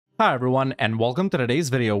Hi everyone, and welcome to today's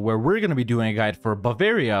video where we're going to be doing a guide for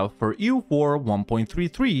Bavaria for EU4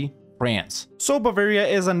 1.33 France. So Bavaria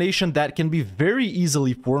is a nation that can be very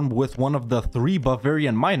easily formed with one of the three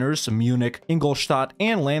Bavarian minors, Munich, Ingolstadt,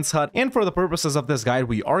 and Landshut, and for the purposes of this guide,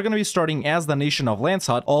 we are going to be starting as the nation of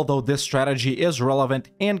Landshut, although this strategy is relevant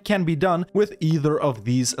and can be done with either of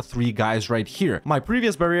these three guys right here. My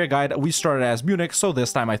previous Bavaria guide, we started as Munich, so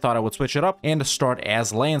this time I thought I would switch it up and start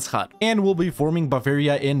as Landshut. And we'll be forming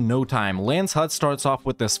Bavaria in no time. Landshut starts off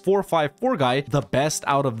with this 4-5-4 guy, the best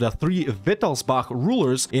out of the three Wittelsbach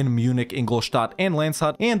rulers in Munich, Ingolstadt, and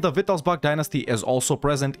Landshut, and the Wittelsbach dynasty is also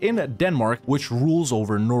present in Denmark, which rules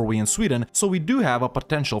over Norway and Sweden, so we do have a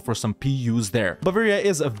potential for some PUs there. Bavaria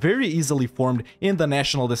is very easily formed in the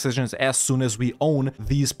national decisions as soon as we own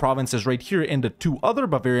these provinces right here in the two other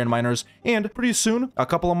Bavarian minors, and pretty soon, a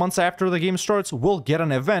couple of months after the game starts, we'll get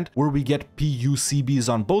an event where we get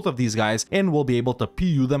PU-CBs on both of these guys, and we'll be able to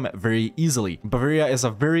PU them very easily. Bavaria is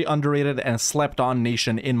a very underrated and slept-on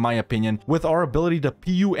nation in my opinion, with our ability to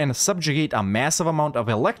PU and subjugate a massive amount of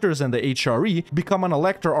electors in the HRE, become an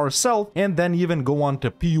elector ourselves, and then even go on to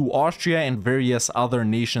PU Austria and various other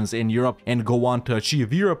nations in Europe, and go on to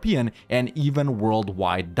achieve European and even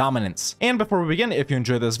worldwide dominance. And before we begin, if you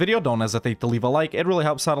enjoyed this video, don't hesitate to leave a like, it really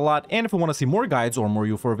helps out a lot, and if you want to see more guides or more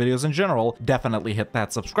EU4 videos in general, definitely hit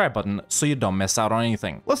that subscribe button so you don't miss out on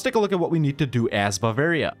anything. Let's take a look at what we need to do as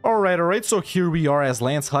Bavaria. Alright, so here we are as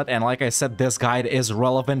Landshut, and like I said, this guide is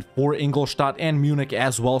relevant for Ingolstadt and Munich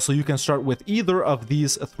as well, so you can start with either of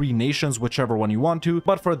these three nations, whichever one you want to,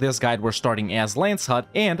 but for this guide we're starting as Landshut,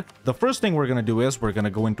 and the first thing we're going to do is we're going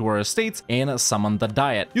to go into our estates and summon the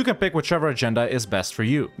Diet. You can pick whichever agenda is best for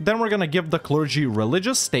you. Then we're going to give the clergy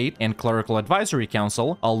religious state and clerical advisory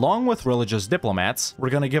council, along with religious diplomats. We're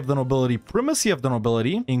going to give the nobility primacy of the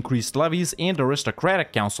nobility, increased levies, and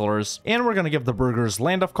aristocratic councillors, and we're going to give the burghers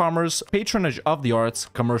land of commerce, patronage of the arts,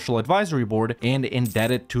 commercial advisory board, and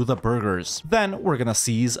indebted to the burghers. Then we're going to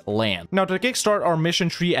seize land. Now to kickstart our mission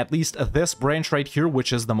tree, at least this branch right here,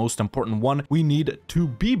 which is the most important one, we need to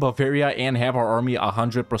be Bavaria and have our army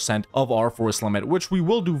 100% of our force limit, which we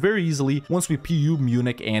will do very easily once we PU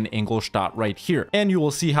Munich and Ingolstadt right here. And you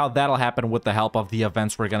will see how that'll happen with the help of the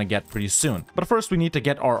events we're going to get pretty soon. But first we need to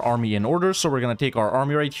get our army in order, so we're going to take our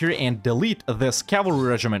army right here and delete this cavalry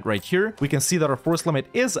regiment right here. We can see that our force limit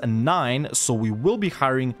is 9, so we will be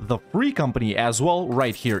hiring the Free Company as well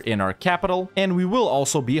right here in our capital, and we will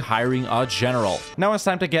also be hiring a general. Now it's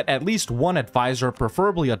time to get at least one advisor,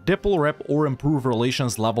 preferably a Diplo Rep or Improve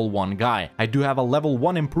Relations level 1 guy. I do have a level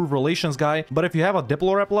 1 Improve Relations guy, but if you have a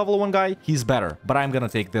Diplo Rep level 1 guy, he's better, but I'm gonna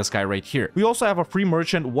take this guy right here. We also have a free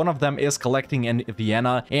merchant. One of them is collecting in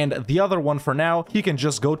Vienna, and the other one for now, he can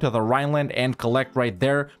just go to the Rhineland and collect right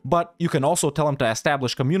there, but you can also tell him to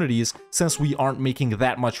establish communities since we aren't making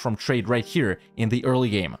that much from trade right here in the early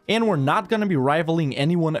game. And we're not gonna be rivaling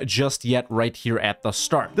anyone just yet right here at the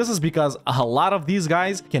start. This is because a lot of these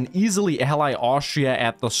guys can easily ally Austria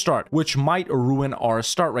at the start, which might ruin our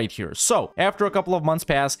start right here. So after a couple of months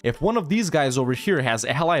pass, if one of these guys over here has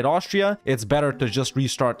allied Austria, it's better to just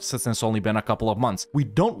restart since it's only been a couple of months. We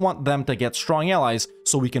don't want them to get strong allies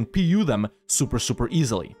so we can PU them super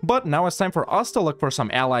easily. But now it's time for us to look for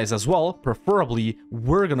some allies as well. Preferably,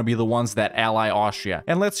 we're gonna be the ones that ally Austria.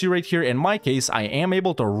 And let's see right here, in my case, I am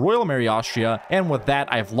able to royal marry Austria, and with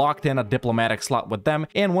that, I've locked in a diplomatic slot with them,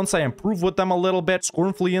 and once I improve with them a little bit,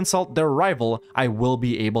 scornfully insult their rival, I will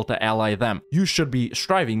be able to ally them. You should be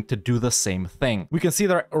striving to do the same thing. We can see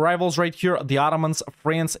their rivals right here, the Ottomans,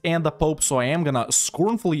 France, and the Pope, so I am gonna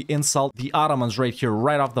scornfully insult the Ottomans right here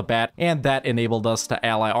right off the bat, and that enabled us to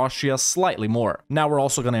ally Austria slightly more. Now we're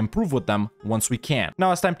also going to improve with them once we can.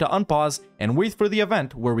 Now it's time to unpause and wait for the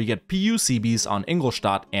event where we get PU-CBs on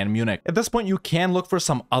Ingolstadt and Munich. At this point you can look for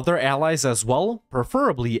some other allies as well,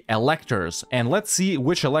 preferably electors, and let's see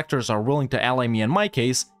which electors are willing to ally me in my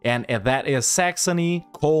case, and that is Saxony,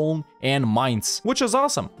 Cologne, and Mainz, which is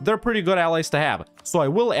awesome. They're pretty good allies to have. So I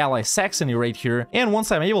will ally Saxony right here, and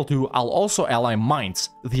once I'm able to, I'll also ally Mainz.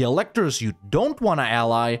 The electors you don't want to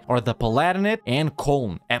ally are the Palatinate and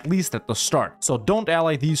Cologne, at least at the start. So don't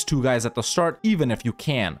ally these two guys at the start, even if you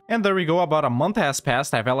can. And there we go, about a month has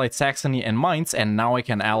passed, I've allied Saxony and Mainz, and now I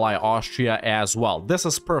can ally Austria as well. This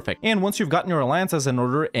is perfect. And once you've gotten your alliances in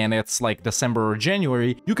order, and it's like December or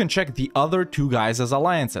January, you can check the other two guys as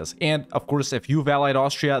alliances. And of course, if you've allied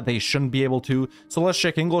Austria, they shouldn't be able to. So let's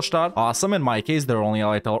check Ingolstadt. Awesome. In my case, they're only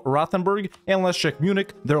allied to Rothenburg. And let's check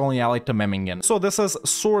Munich. They're only allied to Memmingen. So this is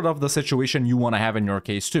sort of the situation you want to have in your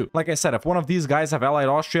case too. Like I said, if one of these guys have allied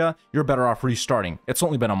Austria, you're better off restarting. It's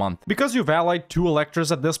only been a month. Because you've allied 2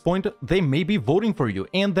 electors at this point, they may be voting for you,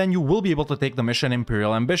 and then you will be able to take the mission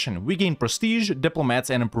Imperial Ambition. We gain prestige, diplomats,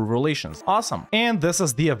 and improve relations. Awesome. And this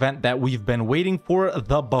is the event that we've been waiting for,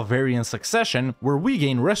 the Bavarian Succession, where we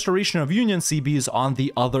gain Restoration of Union CBs on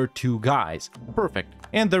the other 2 guys. Perfect.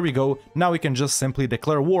 And there we go. Now we can just simply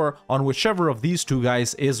declare war on whichever of these 2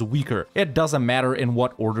 guys is weaker. It doesn't matter in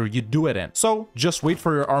what order you do it in. So just wait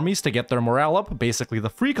for your armies to get their morale up, basically the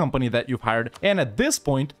free company that you've hired. And at this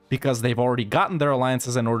point, because they've already gotten their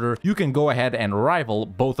alliances in order, you can go ahead and rival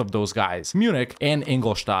both of those guys, Munich and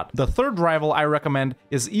Ingolstadt. The third rival I recommend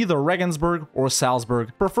is either Regensburg or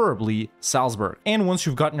Salzburg, preferably Salzburg. And once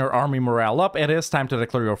you've gotten your army morale up, it is time to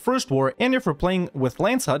declare your first war. And if you're playing with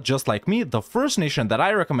Landshut, just like me, the first nation that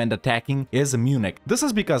I recommend attacking is Munich. This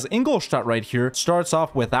is because Ingolstadt right here starts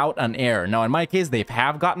off without an heir. Now in my case, they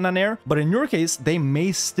have gotten an heir, but in your case, they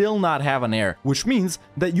may still not have an heir, which means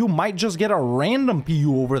that you might just get a random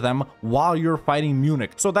PU over them while you're fighting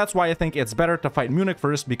Munich. So that's why I think it's better to fight Munich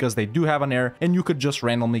first, because they do have an heir and you could just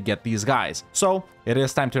randomly get these guys. So it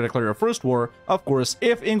is time to declare your first war. Of course,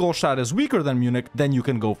 if Ingolstadt is weaker than Munich, then you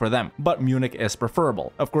can go for them, but Munich is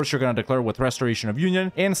preferable. Of course, you're going to declare with Restoration of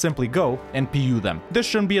Union and simply go and PU them. This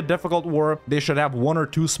shouldn't be a difficult war. They should have 1 or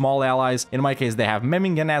 2 small allies. In my case, they have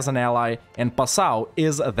Memmingen as an ally, and Passau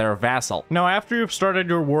is their vassal. Now, after you've started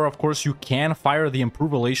your war, of course, you can fire the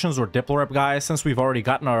Improve Relations or Diplorep guy, since we've already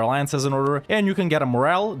gotten our alliances in order, and you can get a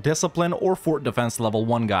Morale, Discipline, or Fort Defense level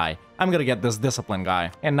 1 guy. I'm gonna get this Discipline guy.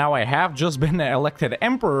 And now I have just been elected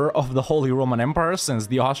Emperor of the Holy Roman Empire since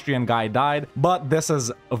the Austrian guy died, but this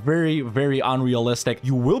is very, very unrealistic.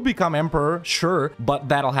 You will become Emperor, sure, but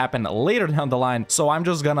that'll happen later down the line. So I'm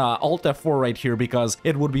just gonna Alt F4 right here, because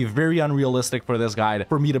it would be very unrealistic for this guy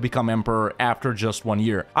for me to become Emperor after just 1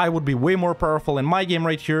 year. I would be way more powerful in my game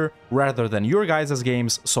right here rather than your guys'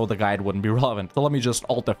 games, so the guide wouldn't be relevant. So let me just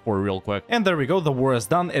Alt F4 real quick. And there we go, the war is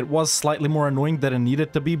done. It was slightly more annoying than it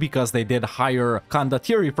needed to be, because they did hire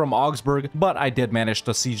Condottieri from Augsburg, but I did manage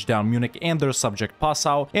to siege down Munich and their subject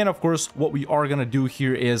Passau. And of course, what we are gonna do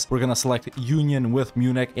here is we're gonna select union with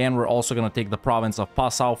Munich, and we're also gonna take the province of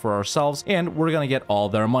Passau for ourselves, and we're gonna get all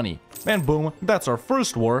their money. And boom, that's our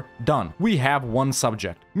first war done. We have 1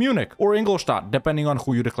 subject, Munich or Ingolstadt, depending on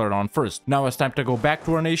who you declared on first. Now it's time to go back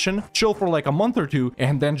to our nation, chill for like a month or 2,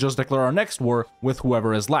 and then just declare our next war with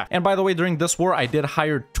whoever is left. And by the way, during this war, I did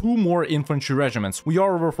hire 2 more infantry regiments. We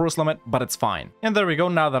are over force limit, but it's fine. And there we go.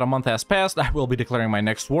 Now that a month has passed, I will be declaring my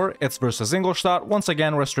next war. It's versus Ingolstadt. Once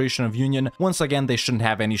again, Restoration of Union. Once again, they shouldn't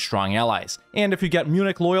have any strong allies. And if you get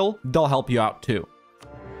Munich loyal, they'll help you out too.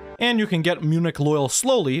 And you can get Munich loyal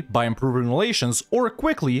slowly by improving relations, or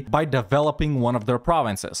quickly by developing one of their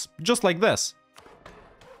provinces. Just like this.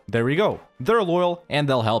 There we go. They're loyal and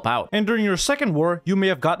they'll help out. And during your second war, you may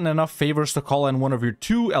have gotten enough favors to call in one of your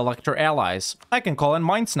 2 elector allies. I can call in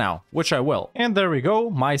Mainz now, which I will. And there we go.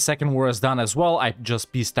 My second war is done as well. I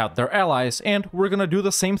just pieced out their allies, and we're gonna do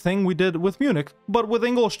the same thing we did with Munich, but with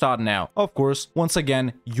Ingolstadt now. Of course, once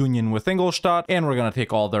again, union with Ingolstadt, and we're gonna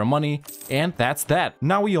take all their money. And that's that.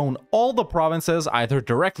 Now we own all the provinces, either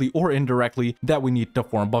directly or indirectly, that we need to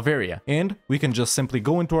form Bavaria. And we can just simply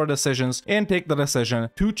go into our decisions and take the decision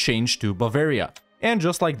to change to Bavaria. And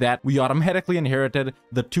just like that, we automatically inherited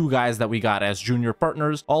the 2 guys that we got as junior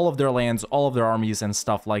partners, all of their lands, all of their armies, and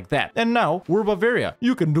stuff like that. And now we're Bavaria.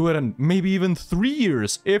 You can do it in maybe even 3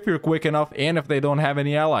 years if you're quick enough and if they don't have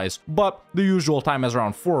any allies. But the usual time is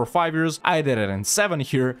around 4 or 5 years. I did it in 7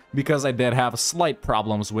 here because I did have slight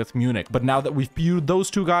problems with Munich. But now that we've PU'd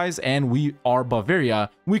those 2 guys and we are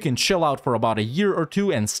Bavaria, we can chill out for about a year or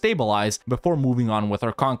 2 and stabilize before moving on with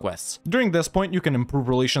our conquests. During this point, you can improve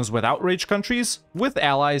relations with outraged countries, with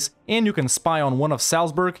allies, and you can spy on one of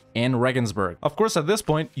Salzburg and Regensburg. Of course, at this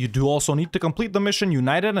point, you do also need to complete the mission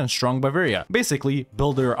United and Strong Bavaria. Basically,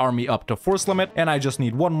 build your army up to force limit, and I just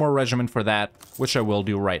need 1 more regiment for that, which I will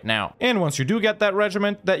do right now. And once you do get that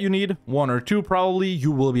regiment that you need, 1 or 2 probably,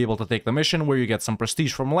 you will be able to take the mission where you get some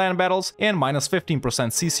prestige from land battles and minus 15%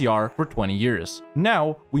 CCR for 20 years.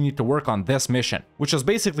 Now, we need to work on this mission, which is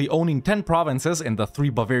basically owning 10 provinces in the 3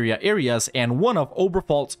 Bavaria areas and 1 of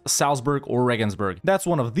Oberpfalz, Salzburg, or Regensburg. Regensburg. That's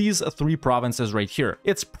one of these 3 provinces right here.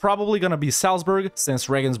 It's probably gonna be Salzburg, since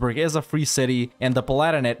Regensburg is a free city, and the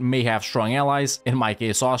Palatinate may have strong allies, in my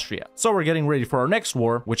case Austria. So we're getting ready for our next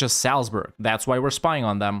war, which is Salzburg. That's why we're spying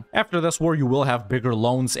on them. After this war, you will have bigger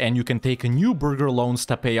loans, and you can take new burger loans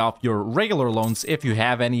to pay off your regular loans if you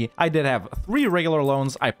have any. I did have 3 regular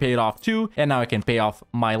loans, I paid off 2, and now I can pay off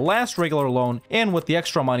my last regular loan, and with the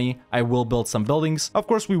extra money, I will build some buildings. Of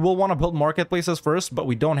course, we will want to build marketplaces first, but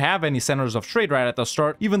we don't have any centers of trade right at the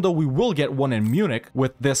start, even though we will get one in Munich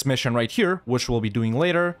with this mission right here, which we'll be doing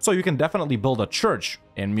later. So you can definitely build a church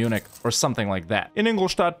in Munich or something like that. In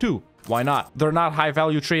Ingolstadt too. Why not? They're not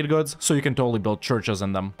high-value trade goods, so you can totally build churches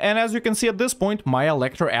in them. And as you can see at this point, my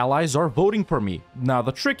Elector allies are voting for me. Now,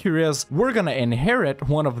 the trick here is we're gonna inherit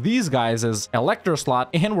one of these guys' Elector slot,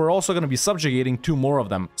 and we're also gonna be subjugating 2 more of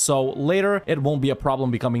them. So later, it won't be a problem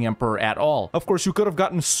becoming Emperor at all. Of course, you could have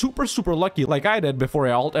gotten super lucky like I did before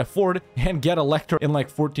I Alt F4'd and get Elector in like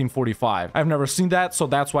 1445. I've never seen that, so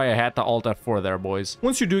that's why I had to Alt F4 there, boys.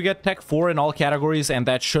 Once you do get Tech 4 in all categories, and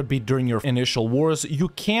that should be during your initial wars, you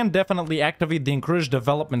can definitely activate the Encourage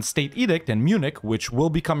Development State Edict in Munich, which will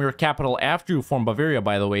become your capital after you form Bavaria,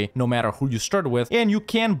 by the way, no matter who you start with, and you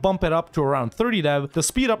can bump it up to around 30 dev to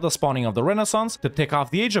speed up the spawning of the Renaissance, to tick off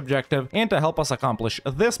the age objective, and to help us accomplish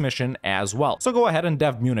this mission as well. So go ahead and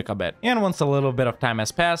dev Munich a bit. And once a little bit of time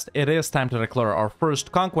has passed, it is time to declare our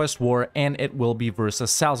first conquest war, and it will be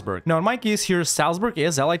versus Salzburg. Now in my case here, Salzburg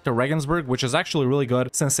is allied to Regensburg, which is actually really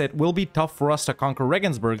good, since it will be tough for us to conquer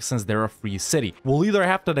Regensburg since they're a free city. We'll either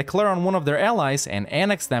have to declare on one of their allies and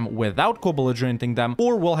annex them without co-belligerenting them,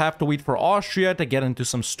 or we'll have to wait for Austria to get into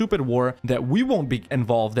some stupid war that we won't be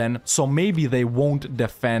involved in, so maybe they won't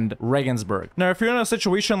defend Regensburg. Now, if you're in a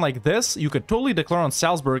situation like this, you could totally declare on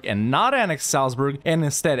Salzburg and not annex Salzburg, and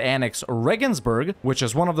instead annex Regensburg, which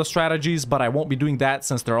is one of the strategies, but I won't be doing that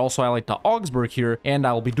since they're also allied to Augsburg here, and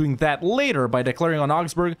I'll be doing that later by declaring on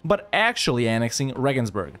Augsburg, but actually annexing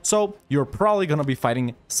Regensburg. So you're probably going to be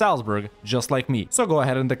fighting Salzburg, just like me. So go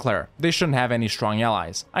ahead and declare. They shouldn't have any strong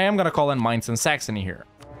allies. I am gonna call in Mainz and Saxony here.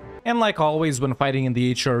 And like always when fighting in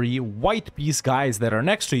the HRE, white piece guys that are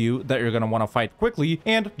next to you that you're going to want to fight quickly,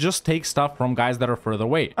 and just take stuff from guys that are further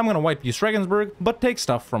away. I'm going to white piece Regensburg, but take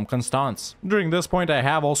stuff from Constance. During this point, I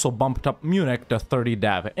have also bumped up Munich to 30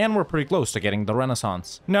 dev, and we're pretty close to getting the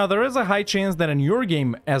Renaissance. Now, there is a high chance that in your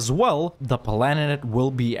game as well, the Palatinate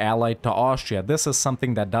will be allied to Austria. This is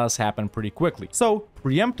something that does happen pretty quickly. So,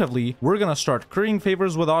 preemptively, we're gonna start currying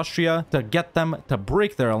favors with Austria to get them to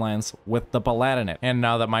break their alliance with the Palatinate. And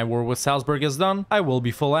now that my war with Salzburg is done, I will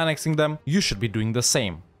be full annexing them. You should be doing the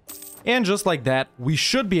same. And just like that, we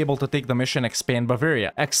should be able to take the mission Expand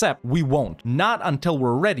Bavaria, except we won't. Not until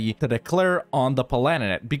we're ready to declare on the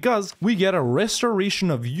Palatinate, because we get a Restoration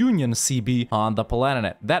of Union CB on the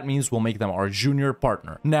Palatinate. That means we'll make them our junior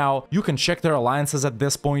partner. Now, you can check their alliances at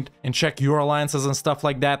this point, and check your alliances and stuff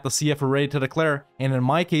like that to see if we're ready to declare. And in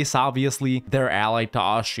my case, obviously, they're allied to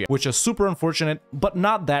Austria, which is super unfortunate, but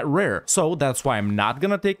not that rare. So that's why I'm not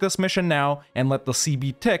gonna take this mission now and let the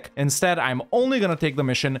CB tick. Instead, I'm only gonna take the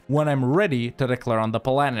mission when I'm ready to declare on the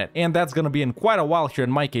Palatinate, and that's gonna be in quite a while here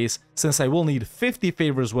in my case, since I will need 50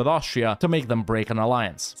 favors with Austria to make them break an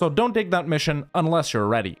alliance. So don't take that mission unless you're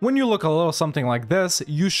ready. When you look a little something like this,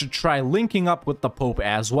 you should try linking up with the Pope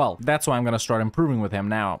as well. That's why I'm gonna start improving with him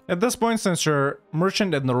now. At this point, since your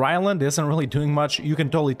merchant in the Rhineland isn't really doing much, you can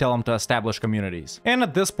totally tell him to establish communities. And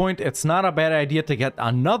at this point, it's not a bad idea to get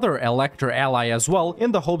another Elector ally as well,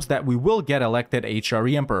 in the hopes that we will get elected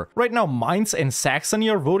HRE Emperor. Right now, Mainz and Saxony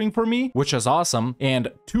are voting for me, which is awesome,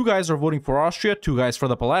 and 2 guys are voting for Austria, 2 guys for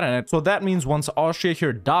the Palatinate, so that means once Austria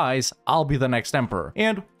here dies, I'll be the next emperor.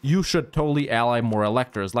 And you should totally ally more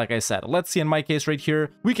electors, like I said. Let's see, in my case right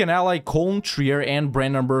here, we can ally Cologne, Trier, and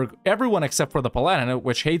Brandenburg, everyone except for the Palatinate,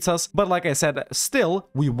 which hates us, but like I said, still,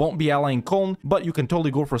 we won't be allying Cologne, but you can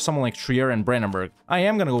totally go for someone like Trier and Brandenburg. I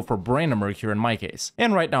am gonna go for Brandenburg here in my case.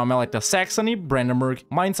 And right now, I'm allied to Saxony, Brandenburg,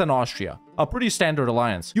 Mainz, and Austria. A pretty standard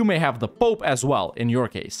alliance. You may have the Pope as well in your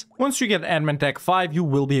case. Once you get Admin Tech 5, you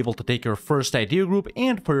will be able to take your first idea group,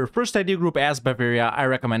 and for your first idea group as Bavaria, I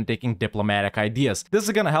recommend taking Diplomatic Ideas. This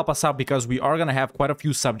is gonna help us out because we are gonna have quite a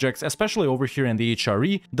few subjects, especially over here in the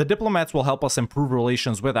HRE. The diplomats will help us improve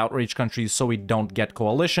relations with outrage countries so we don't get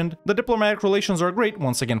coalitioned. The diplomatic relations are great,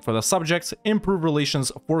 once again, for the subjects, improve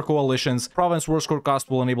relations for coalitions, province war score cost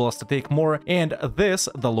will enable us to take more, and this,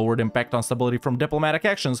 the lowered impact on stability from diplomatic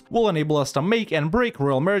actions, will enable us to make and break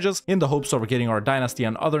royal marriages in the hopes of getting our dynasty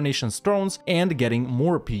on other nations' thrones and getting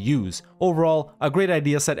more PUs. Overall, a great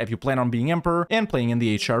idea set if you plan on being emperor and playing in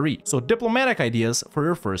the HRE. So diplomatic ideas for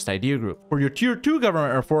your first idea group. For your tier 2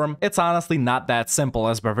 government reform, it's honestly not that simple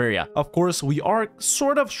as Bavaria. Of course, we are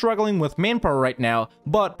sort of struggling with manpower right now,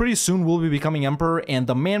 but pretty soon we'll be becoming emperor, and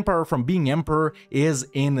the manpower from being emperor is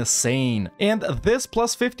insane. And this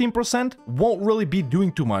plus 15% won't really be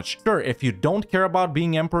doing too much. Sure, if you don't care about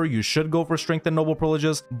being emperor, you should go for strength and noble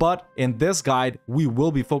privileges, but in this guide, we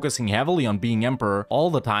will be focusing heavily on being emperor all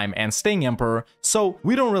the time and staying emperor, so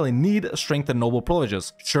we don't really need strength and noble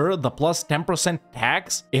privileges. Sure, the plus 10%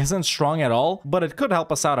 tax isn't strong at all, but it could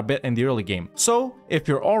help us out a bit in the early game. So if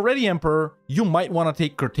you're already emperor, you might want to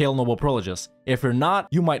take curtail noble privileges. If you're not,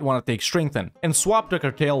 you might want to take strengthen and swap to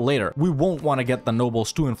curtail later. We won't want to get the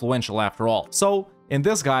nobles too influential after all. So in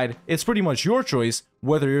this guide, it's pretty much your choice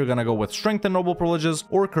whether you're gonna go with strengthen noble privileges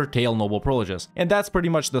or curtail noble privileges. And that's pretty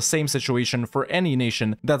much the same situation for any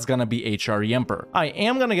nation that's gonna be HRE emperor. I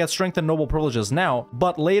am gonna get strengthen noble privileges now,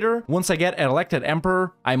 but later, once I get elected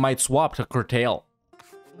emperor, I might swap to curtail.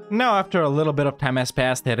 Now, after a little bit of time has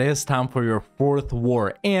passed, it is time for your 4th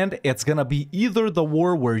war, and it's gonna be either the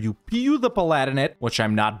war where you PU the Palatinate, which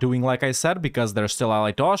I'm not doing like I said because they're still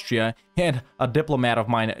allied to Austria, and a diplomat of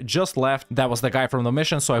mine just left. That was the guy from the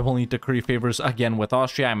mission, so I will need to curry favors again with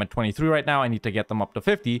Austria. I'm at 23 right now, I need to get them up to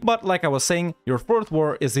 50, but like I was saying, your 4th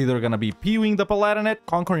war is either gonna be PUing the Palatinate,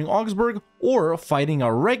 conquering Augsburg, or fighting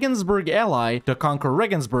a Regensburg ally to conquer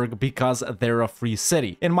Regensburg because they're a free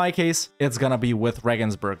city. In my case, it's gonna be with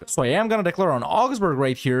Regensburg. So I am gonna declare on Augsburg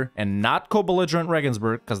right here and not co-belligerent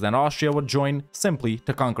Regensburg, because then Austria would join simply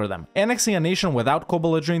to conquer them. Annexing a nation without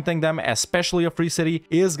co-belligerenting them, especially a free city,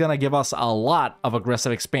 is gonna give us a lot of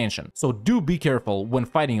aggressive expansion. So do be careful when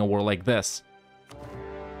fighting a war like this.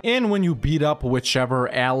 And when you beat up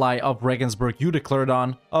whichever ally of Regensburg you declared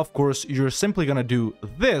on, of course, you're simply gonna do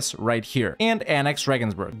this right here and annex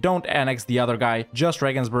Regensburg. Don't annex the other guy, just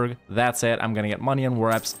Regensburg. That's it. I'm gonna get money and war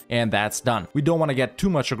reps, and that's done. We don't want to get too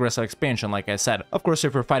much aggressive expansion, like I said. Of course,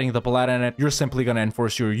 if you're fighting the Palatinate, you're simply gonna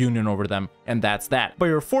enforce your union over them, and that's that. But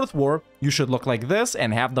your 4th war, you should look like this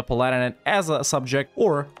and have the Palatinate as a subject,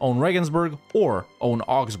 or own Regensburg, or own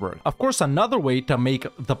Augsburg. Of course, another way to make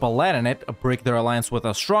the Palatinate break their alliance with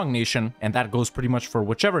a strong nation, and that goes pretty much for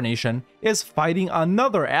whichever nation, is fighting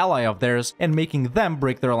another ally of theirs and making them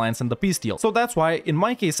break their alliance in the peace deal. So that's why, in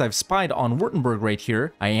my case, I've spied on Württemberg right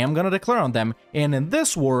here. I am gonna declare on them, and in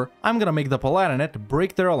this war, I'm gonna make the Palatinate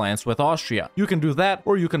break their alliance with Austria. You can do that,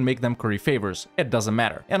 or you can make them curry favors. It doesn't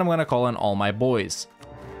matter. And I'm gonna call in all my boys.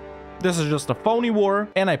 This is just a phony war,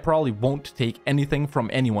 and I probably won't take anything from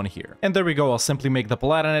anyone here. And there we go, I'll simply make the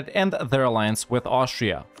Palatinate and their alliance with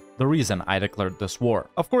Austria. The reason I declared this war.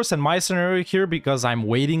 Of course, in my scenario here, because I'm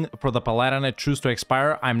waiting for the Palatinate truce to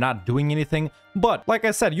expire, I'm not doing anything. But, like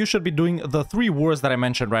I said, you should be doing the 3 wars that I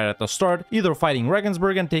mentioned right at the start, either fighting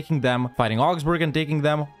Regensburg and taking them, fighting Augsburg and taking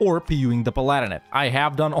them, or PUing the Palatinate. I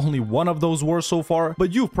have done only one of those wars so far,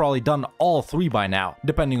 but you've probably done all 3 by now,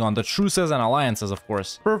 depending on the truces and alliances, of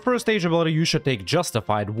course. For first stage ability, you should take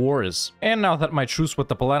Justified Wars. And now that my truce with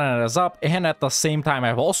the Palatinate is up, and at the same time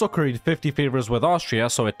I've also curried 50 favors with Austria,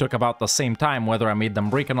 so it took about the same time whether I made them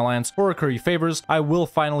break an alliance or curry favors, I will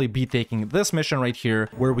finally be taking this mission right here,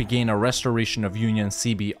 where we gain a restoration of Union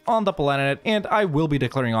CB on the Palatinate, and I will be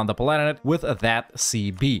declaring on the Palatinate with that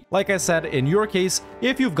CB. Like I said, in your case,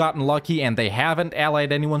 if you've gotten lucky and they haven't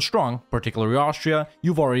allied anyone strong, particularly Austria,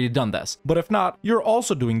 you've already done this. But if not, you're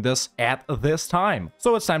also doing this at this time.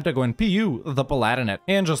 So it's time to go and PU the Palatinate.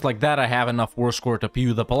 And just like that, I have enough war score to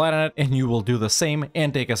PU the Palatinate, and you will do the same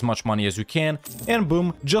and take as much money as you can. And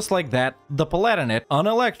boom, just like that, the Palatinate, an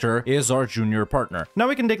elector, is our junior partner. Now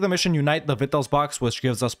we can take the mission Unite the Wittelsbachs, which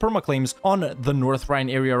gives us permaclaims on the North Rhine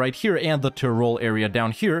area right here and the Tyrol area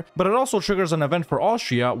down here, but it also triggers an event for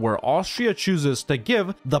Austria where Austria chooses to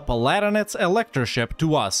give the Palatinate's electorship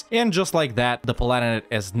to us. And just like that, the Palatinate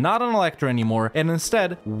is not an elector anymore, and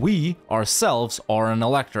instead, we ourselves are an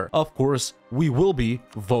elector. Of course, we will be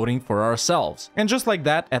voting for ourselves. And just like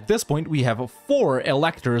that, at this point, we have 4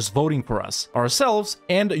 electors voting for us. Ourselves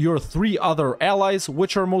and your 3 other allies,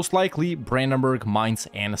 which are most likely Brandenburg, Mainz,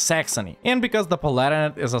 and Saxony. And because the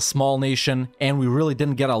Palatinate is a small nation, and we really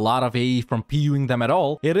didn't get a lot of AE from PUing them at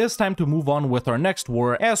all, it is time to move on with our next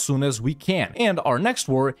war as soon as we can. And our next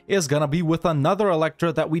war is gonna be with another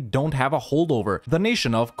elector that we don't have a hold over, the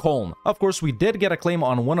nation of Köln. Of course, we did get a claim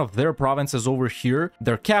on one of their provinces over here,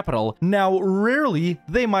 their capital. Now, rarely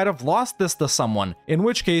they might have lost this to someone, in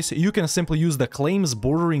which case you can simply use the claims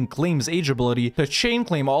bordering claims age ability to chain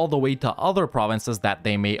claim all the way to other provinces that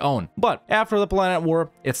they may own. But after the Planet War,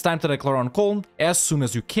 it's time to declare on Köln as soon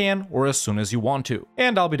as you can or as soon as you want to.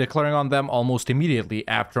 And I'll be declaring on them almost immediately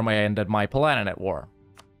after I ended my Palatinate War.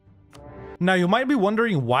 Now you might be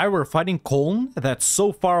wondering why we're fighting Cologne, that's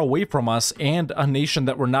so far away from us and a nation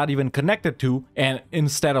that we're not even connected to, and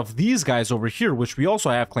instead of these guys over here, which we also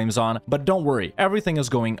have claims on, but don't worry, everything is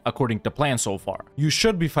going according to plan so far. You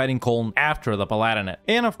should be fighting Cologne after the Palatinate.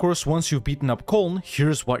 And of course, once you've beaten up Cologne,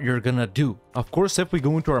 here's what you're gonna do. Of course, if we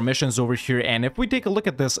go into our missions over here, and if we take a look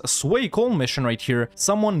at this Sway Cologne mission right here,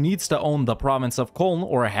 someone needs to own the province of Cologne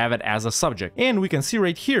or have it as a subject. And we can see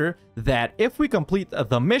right here that if we complete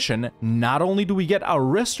the mission, not only do we get a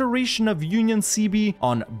restoration of Union CB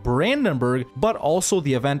on Brandenburg, but also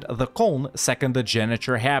the event the Cologne Second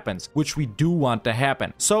Geniture happens, which we do want to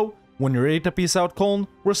happen. So when you're ready to peace out Cologne,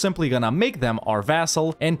 we're simply gonna make them our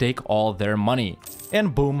vassal and take all their money.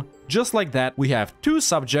 And boom, just like that, we have two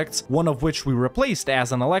subjects, one of which we replaced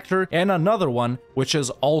as an elector, and another one which is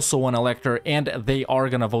also an elector, and they are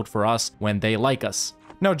gonna vote for us when they like us.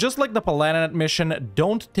 Now, just like the Palatinate mission,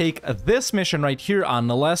 don't take this mission right here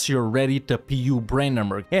unless you're ready to PU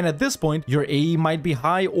Brandenburg. And at this point, your AE might be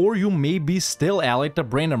high or you may be still allied to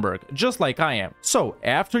Brandenburg, just like I am. So,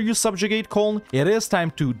 after you subjugate Cologne, it is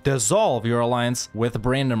time to dissolve your alliance with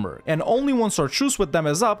Brandenburg. And only once our truce with them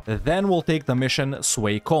is up, then we'll take the mission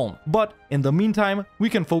Sway Cologne. But in the meantime,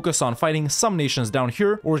 we can focus on fighting some nations down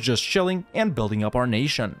here or just chilling and building up our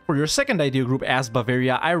nation. For your second idea group as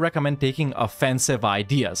Bavaria, I recommend taking offensive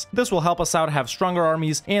ideas. This will help us out have stronger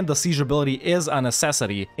armies, and the siege ability is a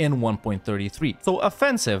necessity in 1.33. So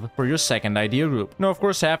offensive for your second idea group. Now, of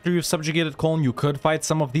course, after you've subjugated Cologne, you could fight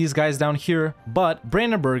some of these guys down here, but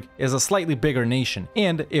Brandenburg is a slightly bigger nation,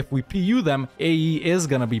 and if we PU them, AE is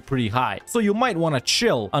gonna be pretty high. So you might want to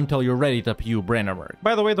chill until you're ready to PU Brandenburg.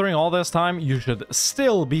 By the way, during all this time, you should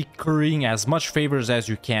still be currying as much favors as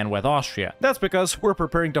you can with Austria. That's because we're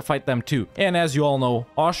preparing to fight them too. And as you all know,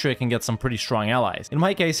 Austria can get some pretty strong allies. In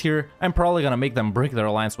my case here, I'm probably gonna make them break their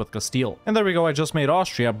alliance with Castile. And there we go, I just made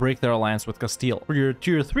Austria break their alliance with Castile. For your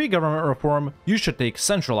tier 3 government reform, you should take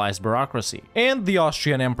centralized bureaucracy. And the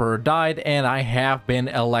Austrian emperor died, and I have been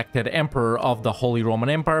elected emperor of the Holy Roman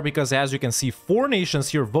Empire, because as you can see, 4 nations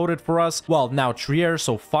here voted for us. Well, now Trier,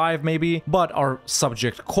 so 5 maybe, but our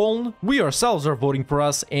subject Cologne, we ourselves are voting for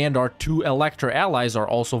us, and our 2 elector allies are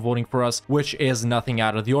also voting for us, which is nothing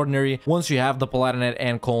out of the ordinary. Once you have the Palatinate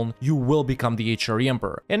and Cologne, you will become the HRE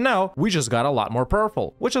emperor. And now we just got a lot more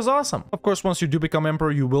powerful, which is awesome. Of course, once you do become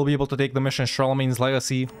emperor, you will be able to take the mission Charlemagne's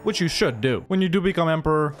Legacy, which you should do. When you do become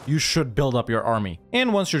emperor, you should build up your army.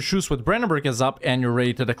 And once your truce with Brandenburg is up and you're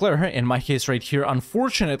ready to declare, in my case right here,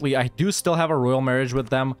 unfortunately, I do still have a royal marriage with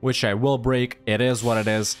them, which I will break. It is what it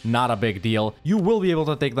is, not a big deal. You will be able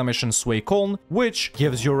to take the mission Sway Cologne, which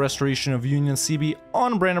gives you a restoration of Union CB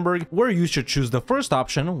on Brandenburg, where you should choose the first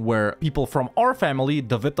option, where people from our family,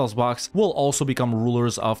 the Wittelsbachs, will also become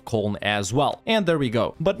rulers of Cologne as well. And there we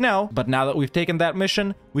go. But now that we've taken that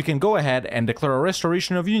mission, we can go ahead and declare a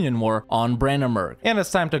restoration of Union War on Brandenburg. And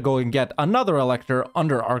it's time to go and get another elector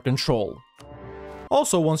under our control.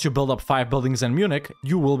 Also, once you build up 5 buildings in Munich,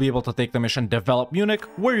 you will be able to take the mission Develop Munich,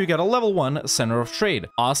 where you get a level 1 center of trade.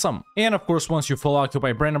 Awesome. And of course, once you full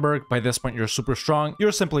occupy Brandenburg, by this point you're super strong,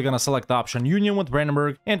 you're simply gonna select the option Union with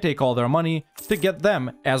Brandenburg and take all their money to get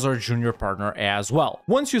them as our junior partner as well.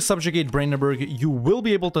 Once you subjugate Brandenburg, you will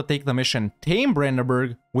be able to take the mission Tame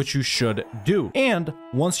Brandenburg, which you should do. And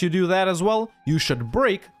once you do that as well, you should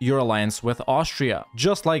break your alliance with Austria.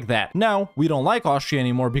 Just like that. Now, we don't like Austria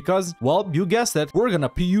anymore because, well, you guessed it, we're gonna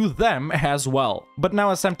PU them as well. But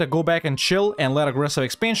now it's time to go back and chill and let aggressive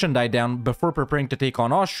expansion die down before preparing to take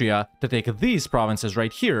on Austria to take these provinces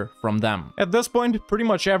right here from them. At this point, pretty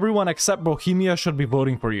much everyone except Bohemia should be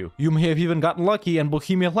voting for you. You may have even gotten lucky and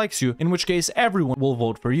Bohemia likes you, in which case everyone will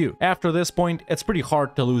vote for you. After this point, it's pretty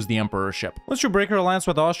hard to lose the emperorship. Once you break your alliance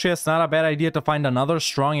with Austria, it's not a bad idea to find another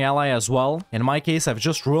strong ally as well. In my case, I've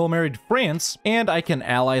just royal married France, and I can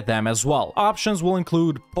ally them as well. Options will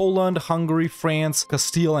include Poland, Hungary, France,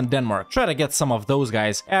 Castile, and Denmark. Try to get some of those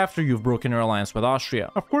guys after you've broken your alliance with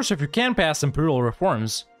Austria. Of course, if you can pass imperial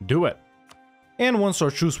reforms, do it. And once our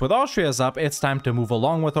truce with Austria is up, it's time to move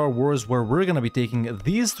along with our wars, where we're going to be taking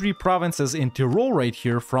these 3 provinces in Tyrol right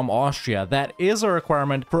here from Austria. That is a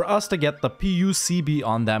requirement for us to get the PUCB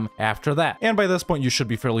on them after that. And by this point, you should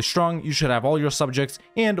be fairly strong. You should have all your subjects,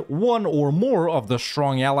 and 1 or more of the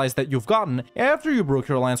strong allies that you've gotten after you broke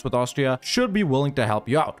your alliance with Austria should be willing to help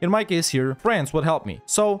you out. In my case here, France would help me.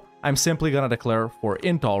 So I'm simply gonna declare for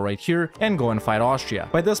Intal right here and go and fight Austria.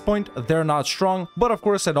 By this point, they're not strong, but of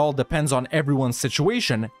course it all depends on everyone's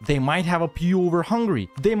situation. They might have a PU over Hungary,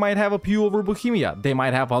 they might have a PU over Bohemia, they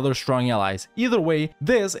might have other strong allies. Either way,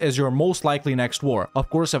 this is your most likely next war. Of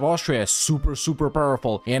course, if Austria is super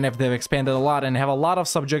powerful, and if they've expanded a lot and have a lot of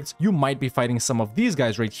subjects, you might be fighting some of these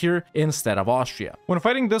guys right here instead of Austria. When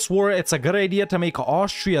fighting this war, it's a good idea to make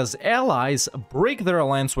Austria's allies break their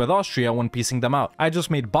alliance with Austria when piecing them out. I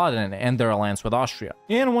just made Baden end their alliance with Austria.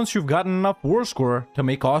 And once you've gotten enough war score to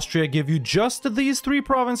make Austria give you just these 3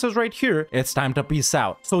 provinces right here, it's time to peace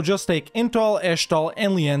out. So just take Intal, Eshtal,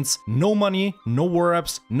 and Lienz, no money, no war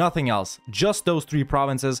reps, nothing else, just those 3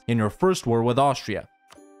 provinces in your first war with Austria.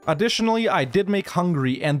 Additionally, I did make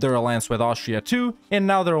Hungary end their alliance with Austria too, and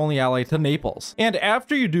now they're only allied to Naples. And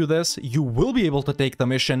after you do this, you will be able to take the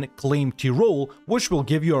mission Claim Tyrol, which will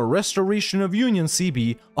give you a Restoration of Union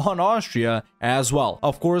CB on Austria as well.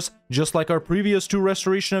 Of course, just like our previous 2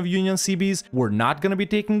 Restoration of Union CBs, we're not going to be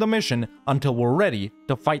taking the mission until we're ready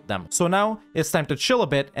to fight them. So now, it's time to chill a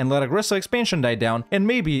bit and let aggressive expansion die down and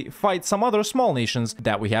maybe fight some other small nations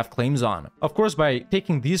that we have claims on. Of course, by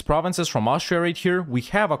taking these provinces from Austria right here, we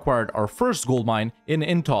have acquired our first gold mine in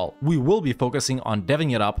Intal. We will be focusing on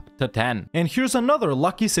deving it up to 10. And here's another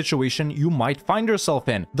lucky situation you might find yourself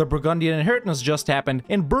in. The Burgundian inheritance just happened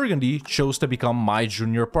and Burgundy chose to become my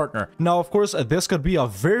junior partner. Now, of course, this could be a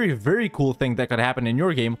very cool thing that could happen in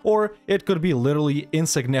your game, or it could be literally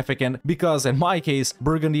insignificant because in my case,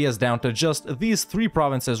 Burgundy is down to just these 3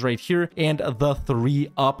 provinces right here and the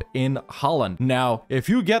 3 up in Holland. Now, if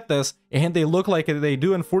you get this and they look like they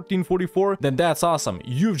do in 1444, then that's awesome.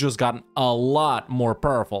 You've just gotten a lot more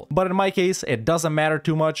powerful. But in my case, it doesn't matter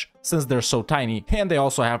too much since they're so tiny and they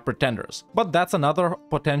also have pretenders. But that's another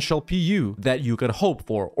potential PU that you could hope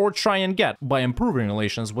for or try and get by improving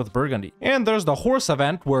relations with Burgundy. And there's the horse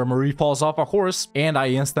event where Marie falls off a horse and I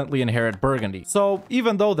instantly inherit Burgundy. So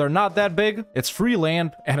even though they're not that big, it's free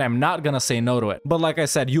land and I'm not gonna say no to it. But like I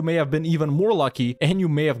said, you may have been even more lucky and you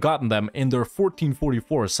may have gotten them in their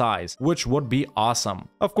 1444 size, which would be awesome.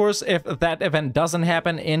 Of course, if that event doesn't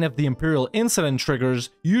happen and if the Imperial Incident triggers,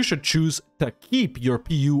 you should choose to keep your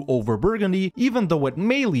PU over Burgundy, even though it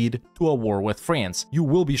may lead to a war with France. You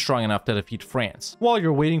will be strong enough to defeat France. While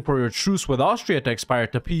you're waiting for your truce with Austria to expire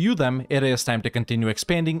to PU them, it is time to continue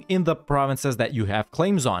expanding in the provinces that you have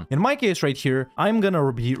claims on. In my case right here, I'm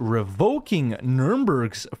gonna be revoking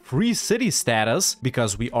Nuremberg's free city status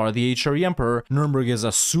because we are the HRE Emperor. Nuremberg is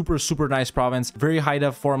a super nice province, very high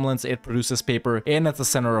dev farmlands, it produces paper, and it's a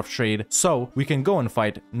center of trade, so we can go and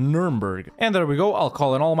fight Nuremberg. And there we go, I'll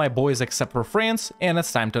call in all my boys except for France, and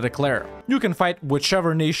it's time to declare. You can fight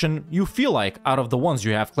whichever nation you feel like out of the ones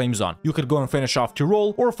you have claims on. You could go and finish off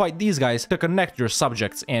Tyrol, or fight these guys to connect your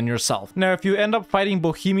subjects and yourself. Now, if you end up fighting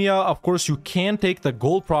Bohemia, of course you can take the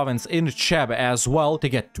gold province in Cheb as well to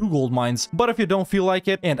get 2 gold mines, but if you don't feel like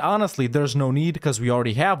it, and honestly there's no need because we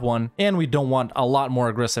already have one, and we don't want a lot more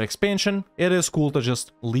aggressive expansion, it is cool to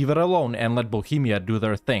just leave it alone and let Bohemia do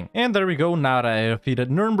their thing. And there we go, now that I defeated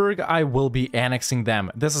Nuremberg, I will be annexing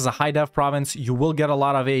them. This is a high dev province, you will get a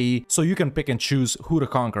lot of AE, so you can pick and choose who to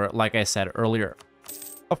conquer, like I said earlier.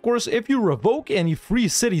 Of course, if you revoke any free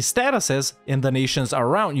city statuses in the nations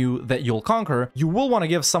around you that you'll conquer, you will want to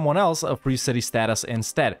give someone else a free city status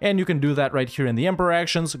instead. And you can do that right here in the Emperor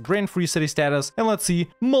actions, grant free city status, and let's see,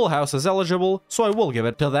 Mulhouse is eligible, so I will give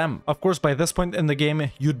it to them. Of course, by this point in the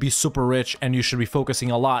game, you'd be super rich and you should be focusing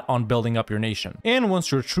a lot on building up your nation. And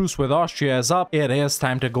once your truce with Austria is up, it is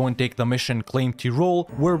time to go and take the mission Claim Tyrol,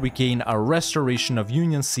 where we gain a Restoration of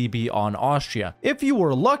Union CB on Austria. If you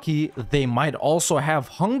were lucky, they might also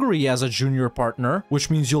have Hungary as a junior partner,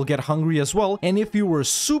 which means you'll get Hungary as well. And if you were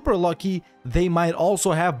super lucky, they might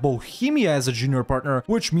also have Bohemia as a junior partner,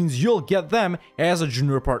 which means you'll get them as a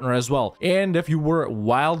junior partner as well. And if you were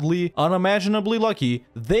wildly, unimaginably lucky,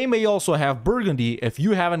 they may also have Burgundy if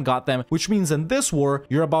you haven't got them, which means in this war,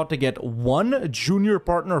 you're about to get 1 junior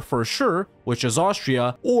partner for sure, which is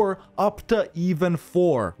Austria, or up to even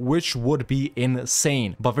 4, which would be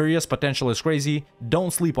insane. Bavaria's potential is crazy,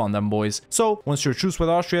 don't sleep on them, boys. So once your truce with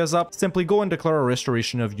Austria is up, simply go and declare a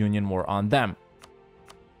Restoration of Union war on them.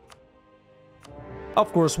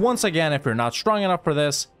 Of course, once again, if you're not strong enough for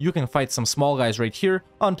this, you can fight some small guys right here,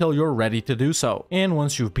 until you're ready to do so. And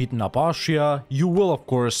once you've beaten up Austria, you will of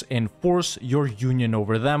course enforce your union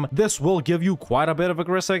over them. This will give you quite a bit of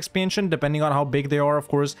aggressive expansion depending on how big they are, of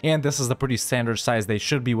course, and this is the pretty standard size they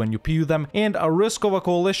should be when you PU them. And a risk of a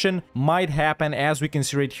coalition might happen, as we can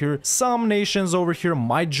see right here. Some nations over here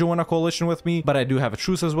might join a coalition with me, but I do have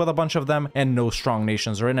truces with a bunch of them and no strong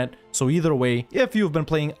nations are in it. So either way, if you've been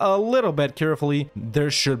playing a little bit carefully,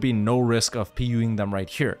 there should be no risk of PUing them right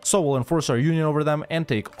here. So we'll enforce our union over them and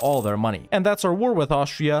take all their money. And that's our war with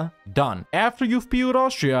Austria done. After you've PU'd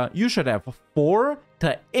Austria, you should have 4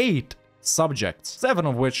 to 8 subjects, 7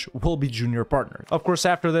 of which will be junior partners. Of course,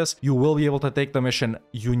 after this, you will be able to take the mission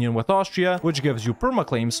Union with Austria, which gives you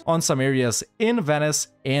permaclaims on some areas in Venice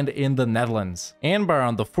and in the Netherlands. And by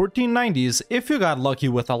around the 1490s, if you got lucky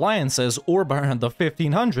with alliances, or by around the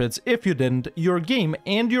 1500s, if you didn't, your game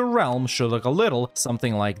and your realm should look a little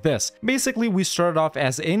something like this. Basically, we started off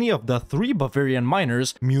as any of the 3 Bavarian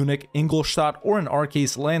minors, Munich, Ingolstadt, or in our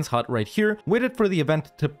case, Landshut right here, waited for the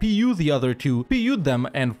event to PU the other 2, PU'd them,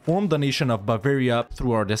 and formed the nation of Bavaria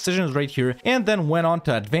through our decisions right here, and then went on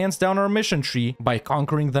to advance down our mission tree by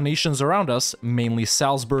conquering the nations around us, mainly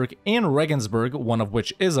Salzburg and Regensburg, one of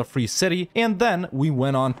which is a free city, and then we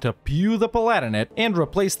went on to PU the Palatinate and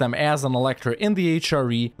replace them as an elector in the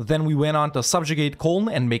HRE. Then we went on to subjugate Cologne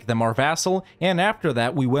and make them our vassal, and after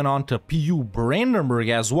that we went on to PU Brandenburg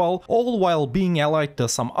as well, all while being allied to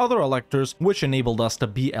some other electors, which enabled us to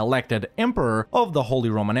be elected Emperor of the Holy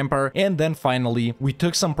Roman Empire. And then finally we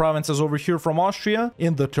took some provinces over here from Austria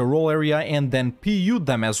in the Tyrol area and then PU'd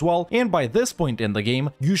them as well. And by this point in the game,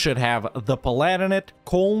 you should have the Palatinate,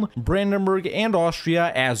 Cologne, Brandenburg, and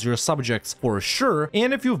Austria as your subjects for sure.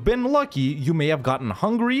 And if you've been lucky, you may have gotten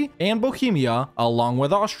Hungary and Bohemia along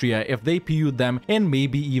with Austria if they PU'd them, and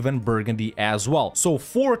maybe even Burgundy as well. So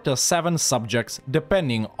 4 to 7 subjects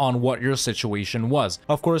depending on what your situation was.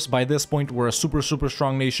 Of course, by this point, we're a super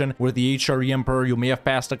strong nation. We're the HRE Emperor. You may have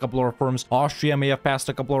passed a couple of reforms. Austria may have passed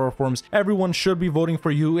a couple of reforms. Everyone should be voting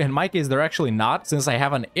for you. In my case, they're actually not, since I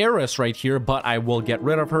have an heiress right here, but I will get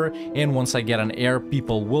rid of her. And once I get an heir,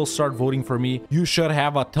 people will start voting for me. You should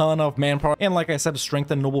have a ton of manpower. And like I said, strength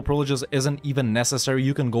and noble privileges isn't even necessary.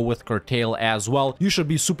 You can go with curtail as well. You should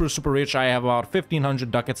be super rich. I have about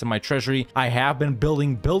 1,500 ducats in my treasury. I have been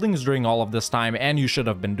building buildings during all of this time, and you should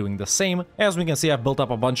have been doing the same. As we can see, I've built up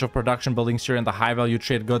a bunch of production buildings here in the high value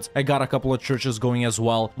trade goods. I got a couple of churches going as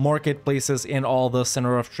well, marketplaces in all the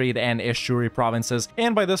center of trade and estuary provinces.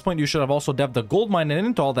 And by this point, you should have also devved the gold mine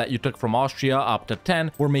and intall that you took from Austria up to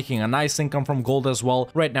 10. We're making a nice income from gold as well.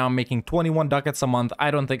 Right now, I'm making 21 ducats a month.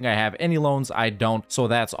 I don't think I have any loans. I don't. So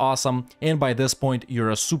that's awesome. And by this point, you're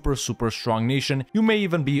a super strong nation. You may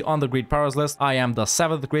even be on the great powers list. I am the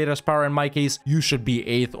 7th greatest power in my case. You should be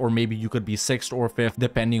 8th, or maybe you could be 6th or 5th,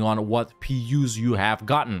 depending on what PUs you have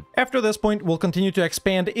gotten. After this point, we'll continue to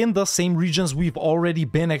expand in the same regions we've already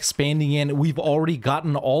been expanding in. We've already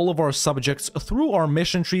gotten all of our subjects through our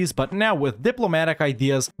mission trees, but now with diplomatic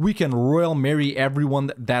ideas, we can royal marry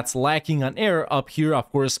everyone that's lacking an heir up here.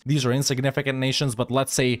 Of course, these are insignificant nations, but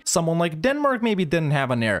let's say someone like Denmark maybe didn't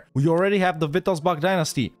have an heir. We already have the Wittelsbach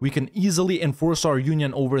dynasty. We can easily enforce our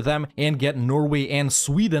union over them and get Norway and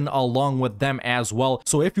Sweden along with them as well.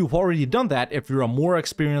 So if you've already done that, if you're a more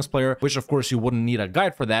experienced player, which of course you wouldn't need a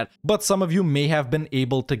guide for that, but some of you may have been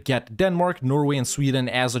able to get Denmark, Norway, and Sweden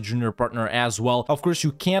as a junior partner as well. Of course,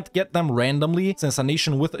 you can't get them randomly, since a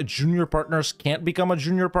nation with junior partners can't become a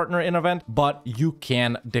junior partner in event, but you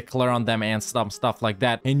can declare on them and some stuff like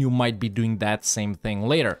that, and you might be doing that same thing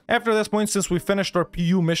later. After this point, since we finished our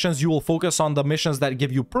PU missions, you will focus on the missions that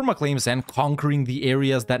give you permaclaims and conquering the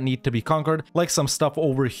areas that need to be conquered, like some stuff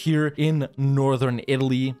over here in northern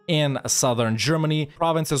Italy and southern Germany,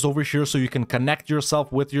 provinces over here so you can connect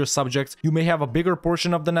yourself with your subjects. You may have a bigger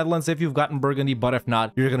portion of the Netherlands if you've gotten Burgundy, but if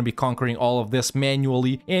not, you're going to be conquering all of this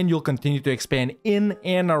manually, and you'll continue to expand in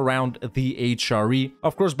and around the HRE.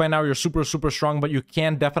 Of course, by now you're super strong, but you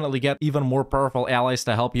can definitely get even more powerful allies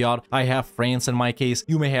to help you out. I have France in my case.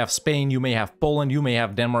 You may have Spain, you may have Poland, you may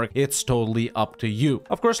have Denmark. It's totally up to you.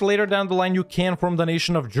 Of course, later down the line, you can form the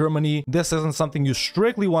nation of Germany. This isn't something you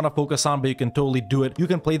strictly want to focus on, but you can totally do it. You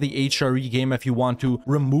can play the HRE game if you want to,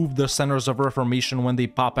 remove the centers of reformation when they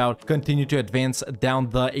pop out, continue to advance down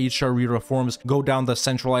the HRE reforms, go down the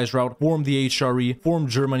centralized route, form the HRE, form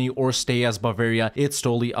Germany, or stay as Bavaria. It's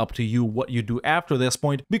totally up to you what you do after this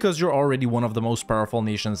point, because you're already one of the most powerful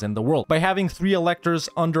nations in the world. By having 3 electors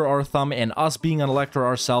under our thumb and us being an elector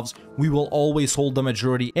ourselves, we will always hold the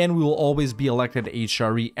majority and we will always be elected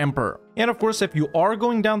HRE Emperor. And of course, if you are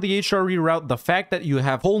going down the HRE route, the fact that you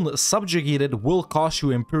have Koln subjugated will cost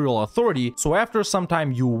you imperial authority, so after some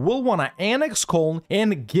time you will want to annex Koln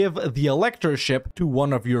and give the electorship to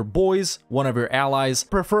one of your boys, one of your allies,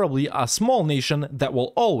 preferably a small nation that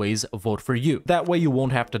will always vote for you. That way you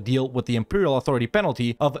won't have to deal with the imperial authority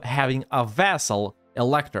penalty of having a vassal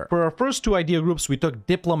elector. For our first two idea groups, we took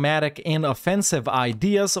diplomatic and offensive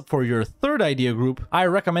ideas. For your third idea group, I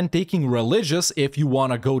recommend taking religious if you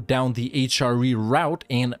want to go down the HRE route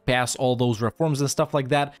and pass all those reforms and stuff like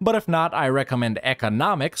that. But if not, I recommend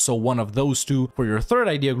economic, so one of those two for your third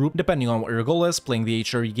idea group, depending on what your goal is, playing the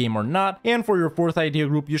HRE game or not. And for your fourth idea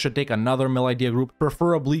group, you should take another mill idea group,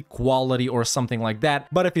 preferably quality or something like that.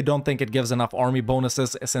 But if you don't think it gives enough army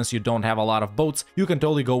bonuses, since you don't have a lot of boats, you can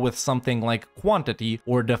totally go with something like quantity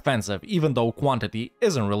or defensive, even though quantity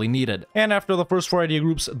isn't really needed. And after the first four idea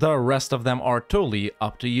groups, the rest of them are totally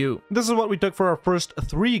up to you. This is what we took for our first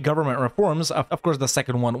three government reforms. Of course, the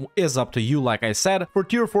second one is up to you, like I said. For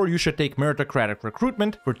tier 4, you should take meritocratic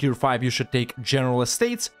recruitment. For tier 5, you should take general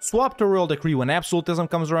estates. Swap to royal decree when absolutism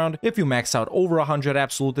comes around. If you max out over 100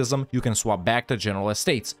 absolutism, you can swap back to general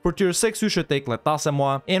estates. For tier 6, you should take l'état c'est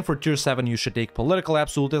moi. And for tier 7, you should take political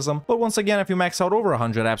absolutism. But once again, if you max out over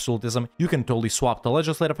 100 absolutism, you can totally swap the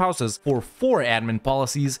legislative houses for 4 admin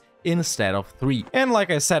policies instead of 3. And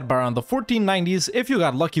like I said, by around the 1490s, if you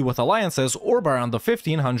got lucky with alliances, or by around the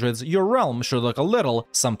 1500s, your realm should look a little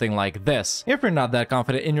something like this. If you're not that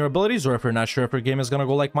confident in your abilities, or if you're not sure if your game is gonna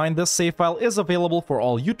go like mine, this save file is available for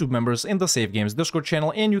all YouTube members in the Save Games Discord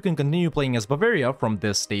channel, and you can continue playing as Bavaria from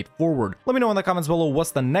this state forward. Let me know in the comments below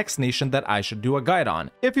what's the next nation that I should do a guide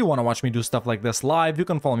on. If you want to watch me do stuff like this live, you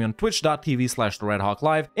can follow me on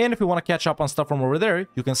twitch.tv/TheRedHawkLive, and if you want to catch up on stuff from over there,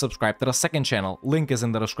 you can subscribe to the second channel, link is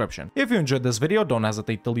in the description. If you enjoyed this video, don't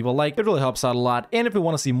hesitate to leave a like, it really helps out a lot. And if you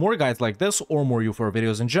want to see more guides like this or more U4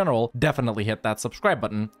 videos in general, definitely hit that subscribe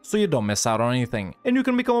button so you don't miss out on anything. And you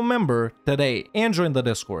can become a member today and join the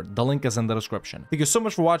Discord, the link is in the description. Thank you so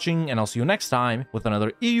much for watching, and I'll see you next time with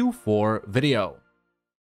another EU4 video.